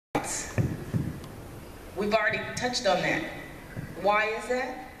we've already touched on that. Why is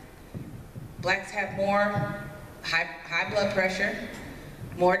that? Blacks have more high blood pressure,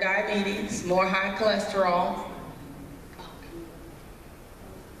 more diabetes, more high cholesterol.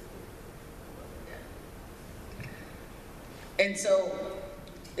 And so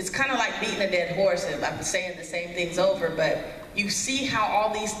it's kind of like beating a dead horse. I'm saying the same things over, but you see how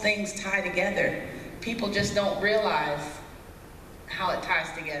all these things tie together. People just don't realize how it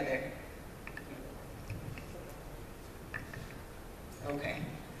ties together. Okay.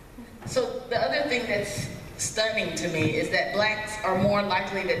 So the other thing that's stunning to me is that blacks are more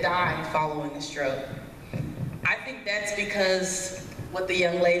likely to die following a stroke. I think that's because what the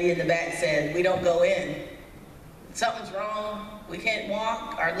young lady in the back said, we don't go in. Something's wrong, we can't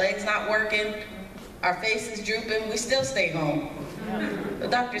walk, our leg's not working, our face is drooping, we still stay home. The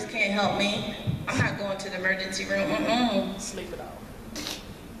doctors can't help me. I'm not going to the emergency room. Sleep it off.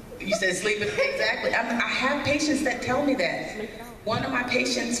 You said sleep it, exactly. I have patients that tell me that. One of my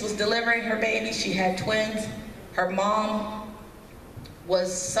patients was delivering her baby, she had twins. Her mom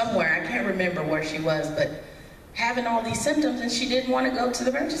was somewhere, I can't remember where she was, but having all these symptoms and she didn't want to go to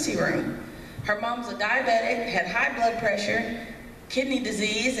the emergency room. Her mom's a diabetic, had high blood pressure, kidney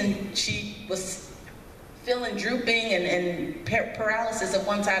disease, and she was feeling drooping and paralysis of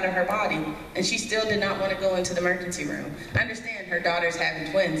one side of her body, and she still did not want to go into the emergency room. I understand her daughter's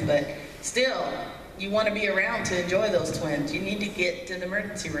having twins, but still, you want to be around to enjoy those twins. You need to get to the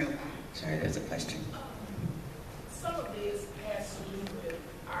emergency room. Sorry, there's a question. Some of this has to do with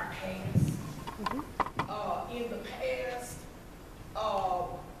our past. In the past,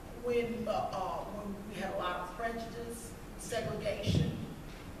 when we had a lot of prejudice, segregation,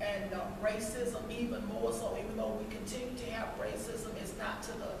 and racism, even more so, even though we continue to have racism, it's not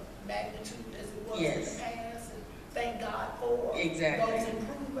to the magnitude as it was in the past. And thank God for those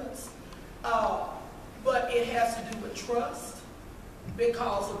improvements. But it has to do with trust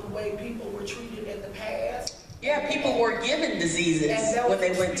because of the way people were treated in the past. Yeah, people were given diseases when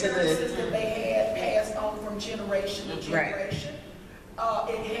they went to the... that they had passed on from generation to generation.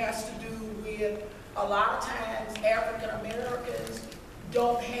 It has to do with, a lot of times, African Americans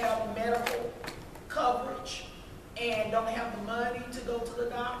don't have medical coverage and don't have the money to go to the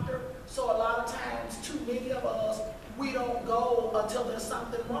doctor. So a lot of times, too many of us, we don't go until there's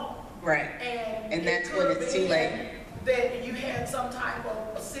something wrong. Right. And that's when it's too late. That you had some type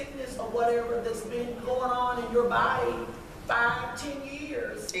of a sickness or whatever that's been going on in your body 5, 10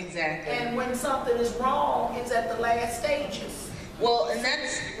 years. Exactly. And when something is wrong, it's at the last stages. Well, and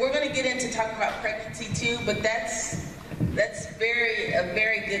we're going to get into talking about pregnancy too, but that's a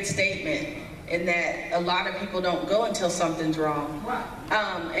very good statement in that a lot of people don't go until something's wrong.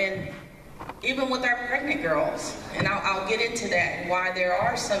 Right. And even with our pregnant girls, and I'll get into that and why there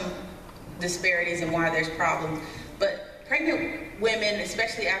are some disparities and why there's problems. But pregnant women,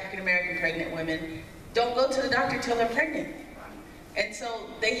 especially African American pregnant women, don't go to the doctor till they're pregnant. And so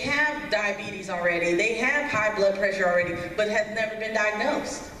they have diabetes already, they have high blood pressure already, but have never been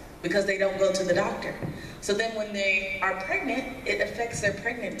diagnosed because they don't go to the doctor. So then when they are pregnant, it affects their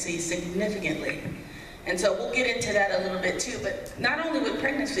pregnancy significantly. And so we'll get into that a little bit too, but not only with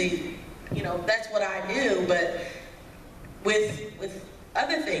pregnancy, you know, that's what I do, but with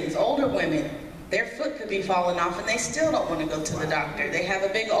other things, older women, their foot could be falling off and they still don't want to go to the doctor. They have a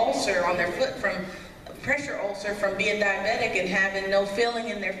big ulcer on their foot from pressure ulcer from being diabetic and having no feeling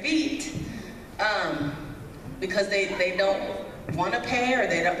in their feet because they don't want to pay or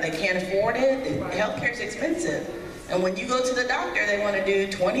they can't afford it. Healthcare is expensive. And when you go to the doctor, they want to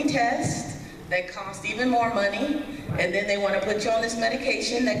do 20 tests that cost even more money, and then they want to put you on this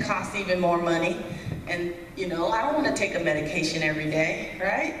medication that costs even more money. And you know, I don't want to take a medication every day,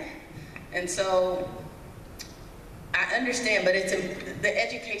 right? And so I understand, but the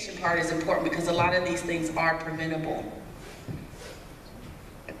education part is important because a lot of these things are preventable.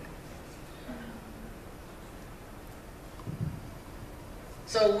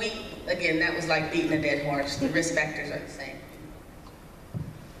 So again, that was like beating a dead horse. The risk factors are the same.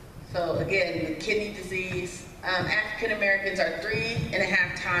 So again, with kidney disease, African Americans are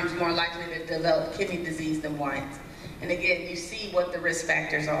 3.5 times more likely to develop kidney disease than whites. And again, you see what the risk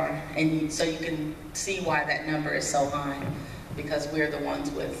factors are, and so you can see why that number is so high, because we're the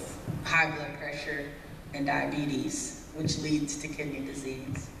ones with high blood pressure and diabetes, which leads to kidney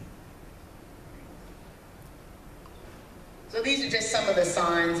disease. So these are just some of the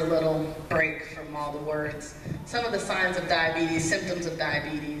signs, a little break from all the words. Some of the signs of diabetes, symptoms of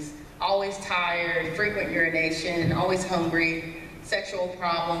diabetes: always tired, frequent urination, always hungry, sexual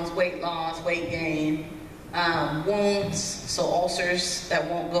problems, weight loss, weight gain, wounds, so ulcers that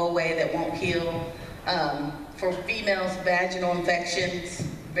won't go away, that won't heal, For females, vaginal infections,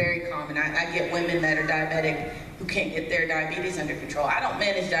 very common. I get women that are diabetic who can't get their diabetes under control. I don't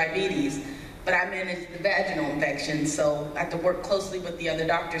manage diabetes, but I manage the vaginal infections, so I have to work closely with the other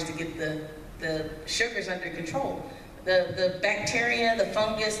doctors to get the sugars under control. The bacteria, the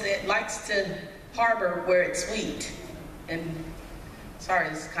fungus that likes to harbor where it's sweet, and sorry,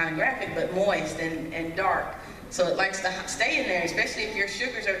 it's kind of graphic, but moist and dark. So it likes to stay in there, especially if your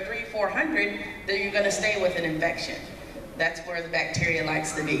sugars are 300-400, then you're going to stay with an infection. That's where the bacteria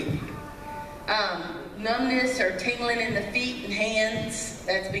likes to be. Numbness or tingling in the feet and hands,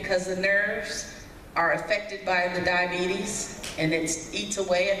 that's because the nerves are affected by the diabetes, and it eats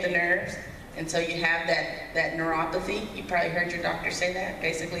away at the nerves, and so you have that neuropathy. You probably heard your doctor say that.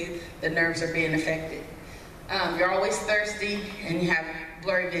 Basically, the nerves are being affected. You're always thirsty, and you have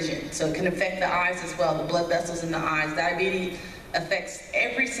blurry vision, so it can affect the eyes as well, the blood vessels in the eyes. Diabetes affects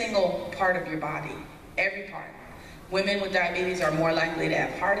every single part of your body, every part. Women with diabetes are more likely to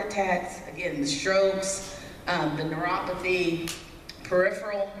have heart attacks, again, the strokes, the neuropathy,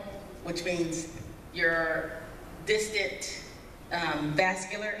 peripheral, which means your distant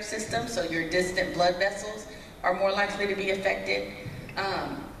vascular system, so your distant blood vessels are more likely to be affected.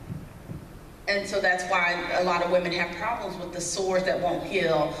 And so that's why a lot of women have problems with the sores that won't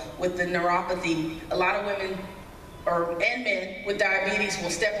heal, with the neuropathy. A lot of women and men with diabetes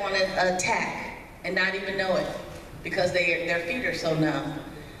will step on a tack and not even know it because their feet are so numb.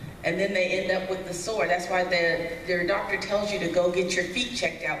 And then they end up with the sore. That's why their doctor tells you to go get your feet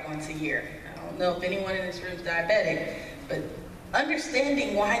checked out once a year. I don't know if anyone in this room is diabetic, but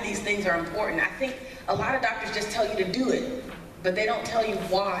understanding why these things are important. I think a lot of doctors just tell you to do it, but they don't tell you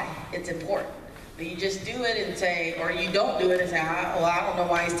why it's important. You just do it and say, or you don't do it and say, well, I don't know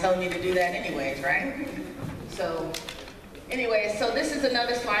why he's telling me to do that anyways, right? So, anyways, so this is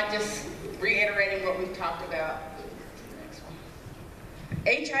another slide just reiterating what we've talked about. Next one.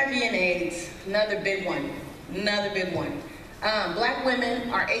 HIV and AIDS, another big one, Black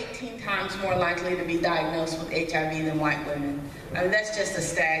women are 18 times more likely to be diagnosed with HIV than white women. I mean, that's just a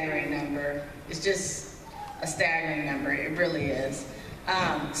staggering number. It's just a staggering number, it really is.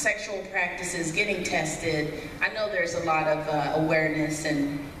 Sexual practices, getting tested. I know there's a lot of awareness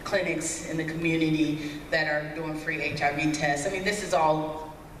and clinics in the community that are doing free HIV tests. I mean, this is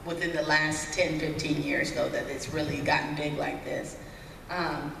all within the last 10, 15 years, though, that it's really gotten big like this.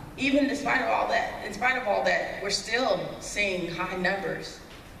 Even in spite of all that, we're still seeing high numbers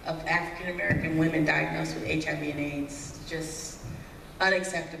of African American women diagnosed with HIV and AIDS. It's just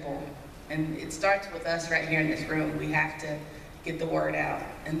unacceptable. And it starts with us right here in this room. We have to get the word out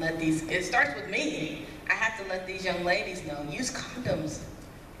and it starts with me. I have to let these young ladies know, use condoms.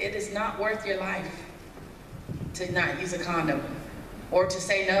 It is not worth your life to not use a condom or to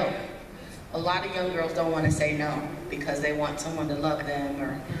say no. A lot of young girls don't want to say no because they want someone to love them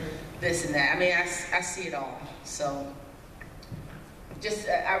or this and that. I mean, I see it all. So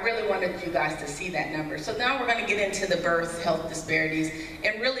I really wanted you guys to see that number. So now we're going to get into the birth health disparities,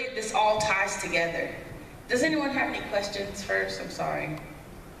 and really this all ties together. Does anyone have any questions first? I'm sorry.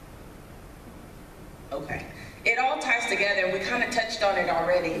 Okay. It all ties together, and we kind of touched on it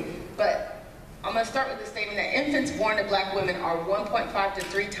already, but I'm going to start with the statement that infants born to Black women are 1.5 to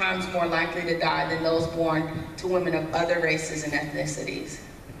 3 times more likely to die than those born to women of other races and ethnicities.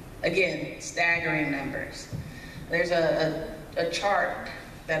 Again, staggering numbers. There's a chart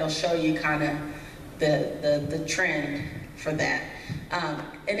that'll show you kind of the trend for that.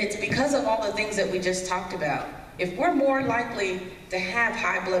 And it's because of all the things that we just talked about. If we're more likely to have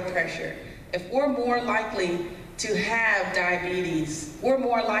high blood pressure, if we're more likely to have diabetes, we're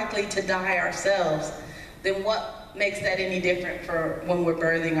more likely to die ourselves, then what makes that any different for when we're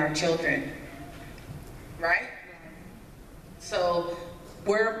birthing our children, right? So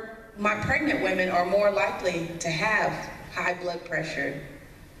my pregnant women are more likely to have high blood pressure,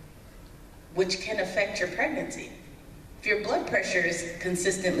 which can affect your pregnancy. If your blood pressure is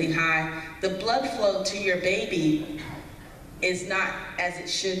consistently high, the blood flow to your baby is not as it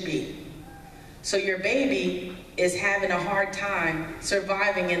should be. So your baby is having a hard time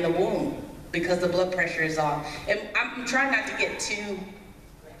surviving in the womb because the blood pressure is off. And I'm trying not to get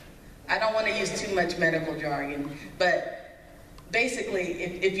I don't want to use too much medical jargon, but basically,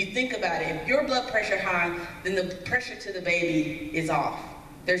 if you think about it, if your blood pressure high, then the pressure to the baby is off.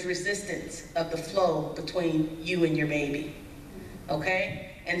 There's resistance of the flow between you and your baby,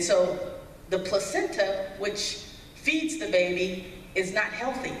 okay? And so the placenta, which feeds the baby, is not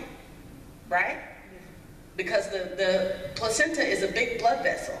healthy, right? Because the placenta is a big blood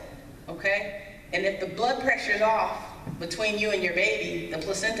vessel, okay? And if the blood pressure is off, between you and your baby, the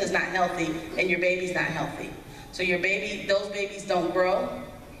placenta is not healthy and your baby's not healthy. So your baby, those babies don't grow.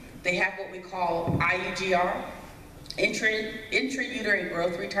 They have what we call IUGR, intrauterine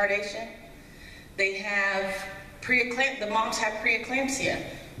growth retardation. They have the moms have preeclampsia,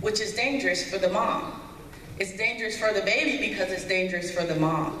 which is dangerous for the mom. It's dangerous for the baby because it's dangerous for the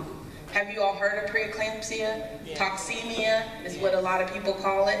mom. Have you all heard of preeclampsia? Yeah. Toxemia is what a lot of people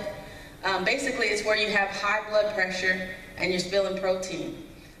call it. Basically, it's where you have high blood pressure and you're spilling protein.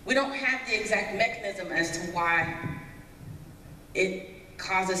 We don't have the exact mechanism as to why it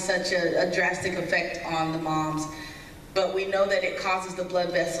causes such a drastic effect on the moms, but we know that it causes the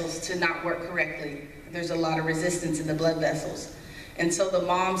blood vessels to not work correctly. There's a lot of resistance in the blood vessels. And so the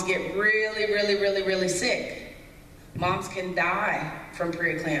moms get really sick. Moms can die from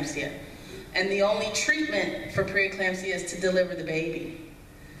preeclampsia. And the only treatment for preeclampsia is to deliver the baby.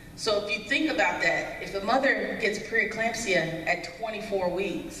 So if you think about that, if a mother gets preeclampsia at 24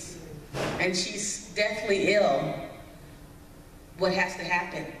 weeks and she's deathly ill, what has to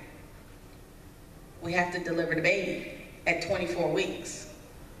happen? We have to deliver the baby at 24 weeks.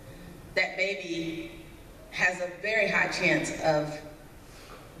 That baby has a very high chance of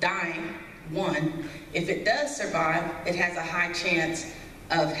dying, one. If it does survive, it has a high chance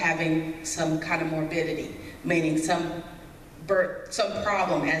of having some kind of morbidity, meaning some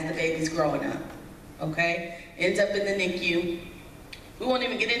problem as the baby's growing up, okay? Ends up in the NICU. We won't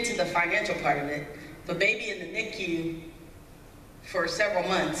even get into the financial part of it. The baby in the NICU for several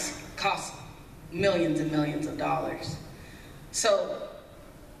months costs millions and millions of dollars. So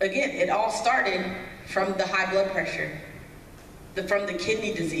again, it all started from the high blood pressure, from the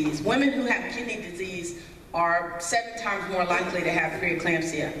kidney disease. Women who have kidney disease are 7 times more likely to have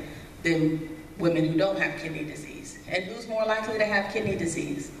preeclampsia than women who don't have kidney disease. And who's more likely to have kidney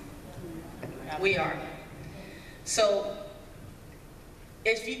disease? We are. So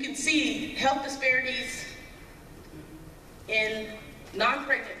if you can see health disparities in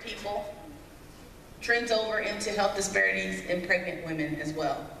non-pregnant people trends over into health disparities in pregnant women as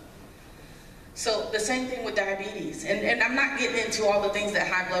well. So the same thing with diabetes. And I'm not getting into all the things that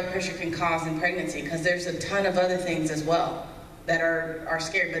high blood pressure can cause in pregnancy, because there's a ton of other things as well that are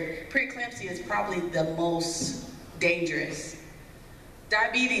scary. But preeclampsia is probably the most dangerous.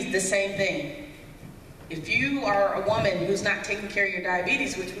 Diabetes, the same thing. If you are a woman who's not taking care of your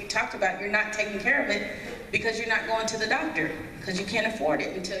diabetes, which we talked about, you're not taking care of it because you're not going to the doctor, because you can't afford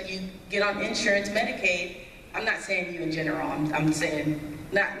it until you get on insurance, Medicaid. I'm not saying you in general, I'm saying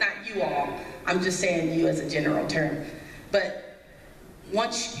not you all. I'm just saying you as a general term. But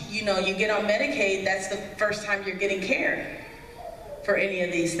once you get on Medicaid, that's the first time you're getting care for any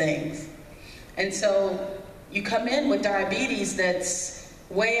of these things. And so you come in with diabetes that's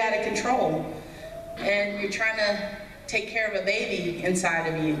way out of control, and you're trying to take care of a baby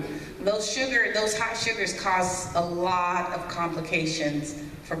inside of you. Those high sugars cause a lot of complications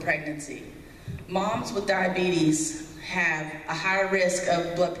for pregnancy. Moms with diabetes have a higher risk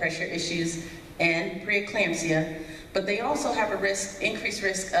of blood pressure issues and preeclampsia, but they also have increased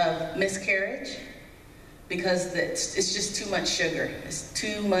risk of miscarriage, because it's just too much sugar. It's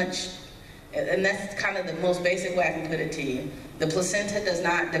too much, and that's kind of the most basic way I can put it to you. The placenta does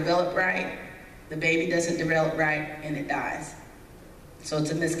not develop right, the baby doesn't develop right, and it dies. So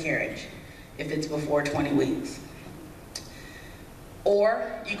it's a miscarriage if it's before 20 weeks.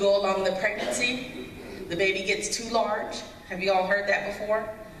 Or you go along the pregnancy, the baby gets too large. Have you all heard that before?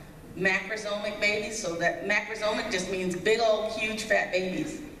 Macrosomic babies. So that macrosomic just means big old huge fat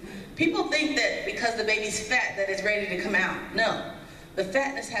babies. People think that because the baby's fat that it's ready to come out. No, the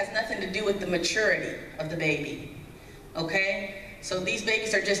fatness has nothing to do with the maturity of the baby, okay? So these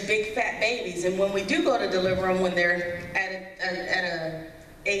babies are just big fat babies, and when we do go to deliver them, when they're at a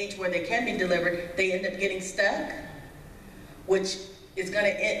age where they can be delivered, they end up getting stuck, which is going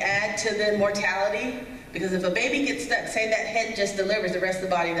to add to the mortality, because if a baby gets stuck, say that head just delivers, the rest of the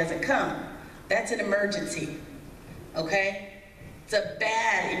body doesn't come. That's an emergency, okay? It's a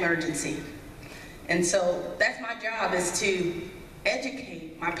bad emergency. And so that's my job, is to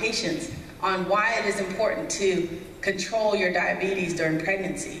educate my patients on why it is important to control your diabetes during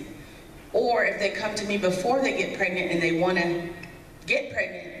pregnancy. Or if they come to me before they get pregnant and they want to get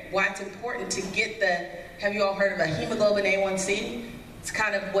pregnant, why it's important to get have you all heard of a hemoglobin A1C? It's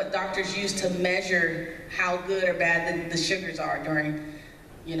kind of what doctors use to measure how good or bad the sugars are during,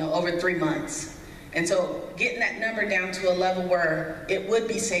 over 3 months. And so getting that number down to a level where it would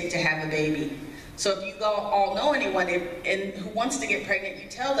be safe to have a baby. So if you all know anyone who wants to get pregnant, you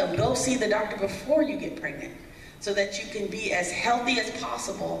tell them, go see the doctor before you get pregnant, so that you can be as healthy as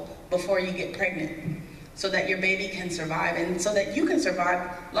possible before you get pregnant. so that your baby can survive and so that you can survive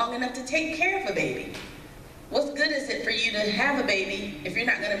long enough to take care of a baby. What good is it for you to have a baby if you're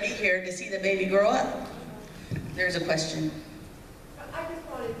not going to be here to see the baby grow up? There's a question. I just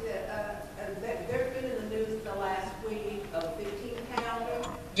wanted to, there's been in the news the last week of 15-pounder.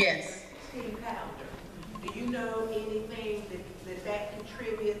 Yes. 16-pounder. Do you know anything that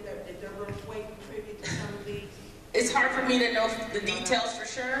contribute, that their birth weight contribute to some of these? It's hard for me to know the details for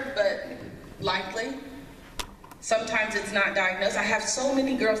sure, but likely. Sometimes it's not diagnosed. I have so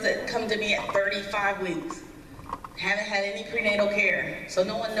many girls that come to me at 35 weeks, haven't had any prenatal care, so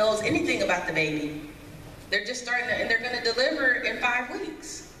no one knows anything about the baby. They're just starting to, and they're going to deliver in 5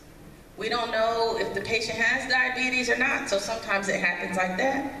 weeks. We don't know if the patient has diabetes or not, so sometimes it happens like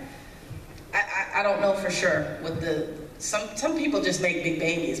that. I don't know for sure. Some people just make big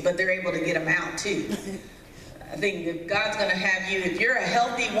babies, but they're able to get them out too. I think if God's going to have you, if you're a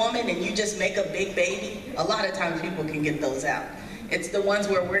healthy woman and you just make a big baby, a lot of times people can get those out. It's the ones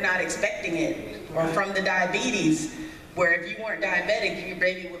where we're not expecting it, or from the diabetes, where if you weren't diabetic, your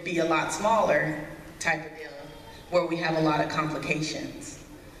baby would be a lot smaller type of deal, where we have a lot of complications.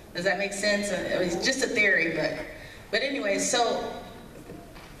 Does that make sense? It's just a theory, but anyway, so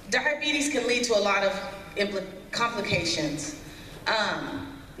diabetes can lead to a lot of complications.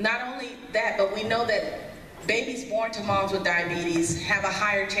 Not only that, but we know that babies born to moms with diabetes have a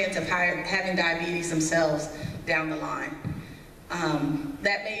higher chance of having diabetes themselves down the line.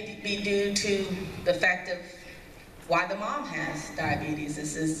 That may be due to the fact of why the mom has diabetes.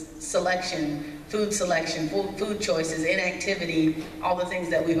 This is selection, food choices, inactivity, all the things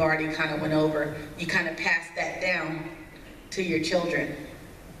that we've already kind of went over. You kind of pass that down to your children.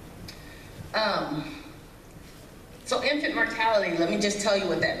 So infant mortality, let me just tell you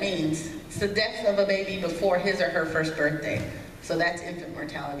what that means. It's the death of a baby before his or her first birthday. So that's infant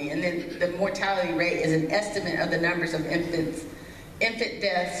mortality. And then the mortality rate is an estimate of the numbers of infant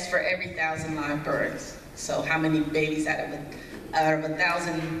deaths for every 1,000 live births. So how many babies out of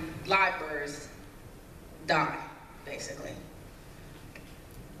 1,000 live births die, basically.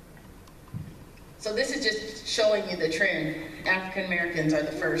 So this is just showing you the trend. African Americans are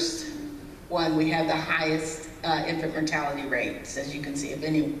the first one. We have the highest infant mortality rates, as you can see, of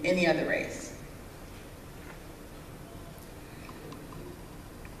any other race.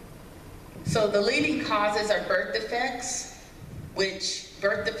 So the leading causes are birth defects, which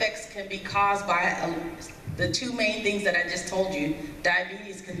birth defects can be caused by the two main things that I just told you.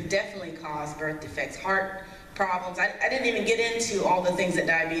 Diabetes can definitely cause birth defects, heart problems. I didn't even get into all the things that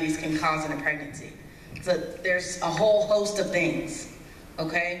diabetes can cause in a pregnancy. So there's a whole host of things,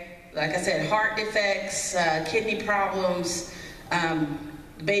 okay? Like I said, heart defects, kidney problems,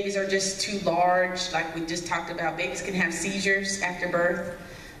 babies are just too large, like we just talked about. Babies can have seizures after birth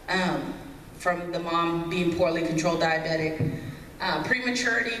from the mom being poorly controlled diabetic.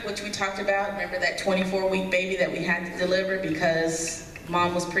 Prematurity, which we talked about, remember that 24-week baby that we had to deliver because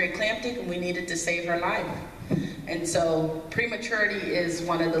mom was preeclamptic and we needed to save her life. And so prematurity is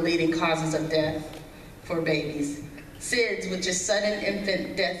one of the leading causes of death for babies. SIDS, which is sudden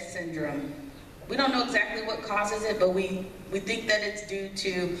infant death syndrome. We don't know exactly what causes it, but we think that it's due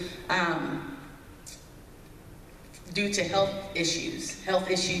to health issues.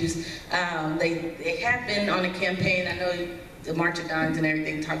 They have been on a campaign. I know the March of Dimes and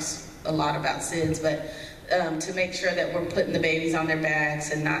everything talks a lot about SIDS, but to make sure that we're putting the babies on their backs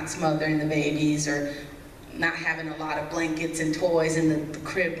and not smothering the babies, or not having a lot of blankets and toys in the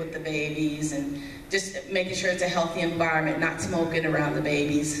crib with the babies, and just making sure it's a healthy environment, not smoking around the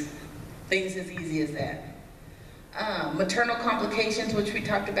babies. Things as easy as that. Maternal complications, which we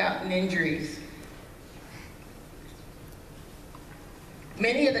talked about, and injuries.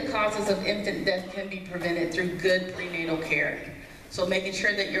 Many of the causes of infant death can be prevented through good prenatal care. So making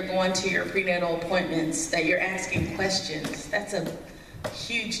sure that you're going to your prenatal appointments, that you're asking questions. That's a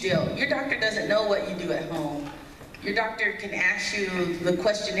huge deal. Your doctor doesn't know what you do at home. Your doctor can ask you the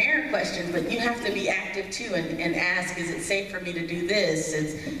questionnaire questions, but you have to be active too and ask, is it safe for me to do this?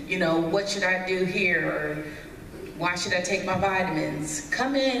 What should I do here? Or why should I take my vitamins?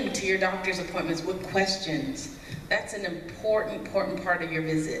 Come in to your doctor's appointments with questions. That's an important part of your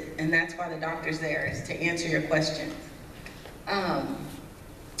visit, and that's why the doctor's there, is to answer your questions.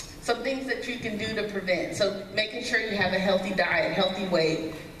 Some things that you can do to prevent. So making sure you have a healthy diet, healthy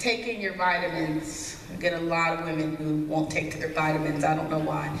weight, taking your vitamins. I get a lot of women who won't take their vitamins. I don't know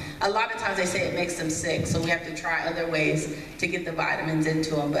why. A lot of times they say it makes them sick, so we have to try other ways to get the vitamins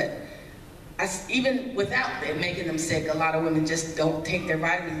into them. But even without it making them sick, a lot of women just don't take their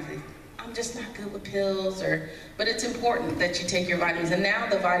vitamins. I'm just not good with pills, but it's important that you take your vitamins. And now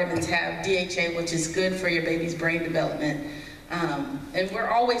the vitamins have DHA, which is good for your baby's brain development. And we're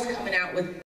always coming out with